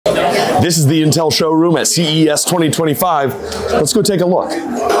This is the Intel showroom at CES 2025. Let's go take a look.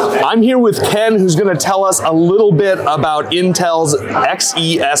 I'm here with Ken, who's going to tell us a little bit about Intel's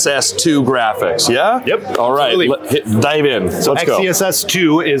XeSS 2 graphics, yeah? Yep. All right, dive in. So Let's go. XeSS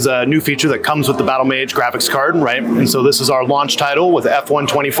 2 is a new feature that comes with the Battlemage graphics card, right? And so this is our launch title with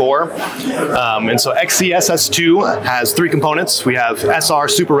F124. And so XeSS 2 has three components. We have SR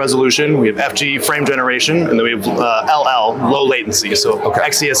super resolution, we have FG frame generation, and then we have LL low latency. So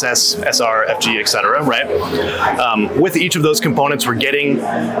XeSS, SR, FG, etc. Right? With each of those components, we're getting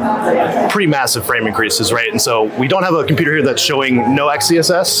pretty massive frame increases, right? And so we don't have a computer here that's showing no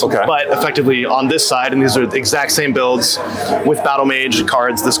XeSS, but effectively on this side, and these are the exact same builds with Battlemage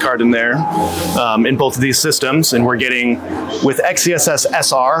cards, this card in there, in both of these systems, and we're getting with XeSS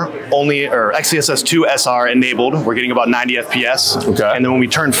SR only, or XeSS 2 SR enabled, we're getting about 90 FPS. And then when we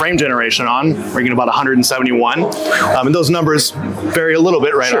turn frame generation on, we're getting about 171. And those numbers vary a little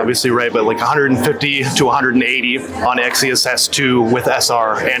bit, right? Obviously, right? But like 150 to 180 on XeSS 2 with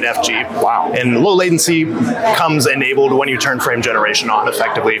SR and FG. Wow. And low latency comes enabled when you turn frame generation on,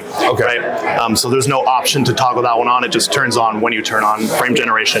 effectively. Right? So there's no option to toggle that one on. It just turns on when you turn on frame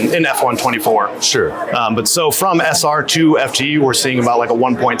generation in F124. Sure. But so from SR to FG, we're seeing about like a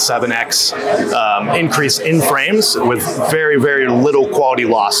 1.7x increase in frames with very, very little quality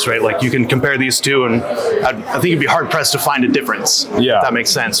loss, right? Like you can compare these two, and I think you'd be hard pressed to find a difference. Yeah. If that makes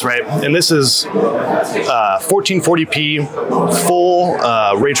sense, right? And this is 1440p full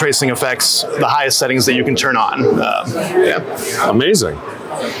ray tracing effects, the highest settings that you can turn on. Amazing.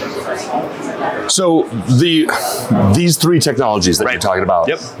 So these three technologies that you're talking about,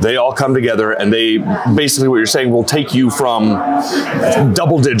 they all come together, and they basically, what you're saying, will take you from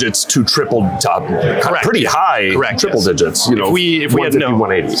double digits to triple, pretty high triple digits. You know, if we had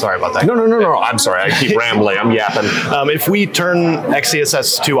 180. Sorry about that. No. I'm sorry. I keep rambling. I'm yapping. If we turn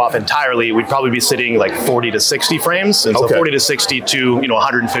XeSS 2 off entirely, we'd probably be sitting like 40 to 60 frames, and so 40 to 60 to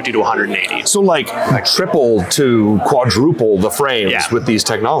 150 to 180. So like triple to quadruple the frames with these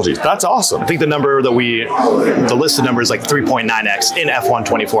technologies. That's awesome. I think the number that the listed number is like 3.9x in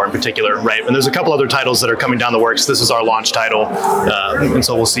F124 in particular, right? And there's a couple other titles that are coming down the works. This is our launch title, and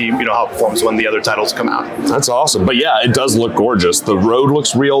so we'll see, how it performs when the other titles come out. That's awesome. But yeah, it does look gorgeous. The road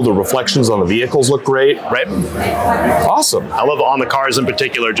looks real. The reflections on the vehicles look great. Right. Awesome. I love on the cars in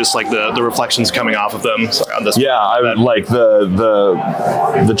particular, just like the reflections coming off of them. Sorry, on this. Yeah, I like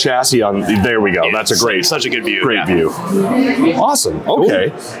the chassis on. There we go. That's a great, such a good view. Great view. Awesome.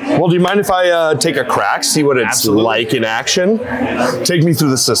 Okay. Well, do you mind if I take a crack, see what it's like in action? Take me through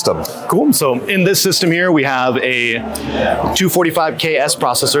the system. Cool. So in this system here, we have a 245KS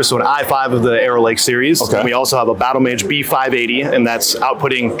processor, so an i5 of the Arrow Lake series. We also have a Battlemage B580, and that's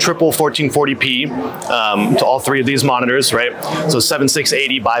outputting triple 1440p to all three of these monitors, right? So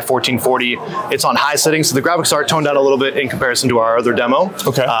 7680 by 1440. It's on high settings, so the graphics are toned down a little bit in comparison to our other demo.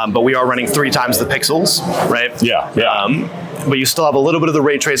 But we are running 3 times the pixels, right? But you still have a little bit of the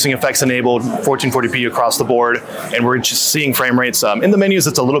ray tracing effects enabled, 1440p across the board, and we're just seeing frame rates. In the menus,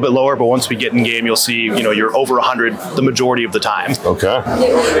 it's a little bit lower, but once we get in game, you'll see, you're over 100 the majority of the time.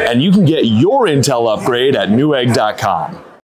 And you can get your Intel upgrade at Newegg.com.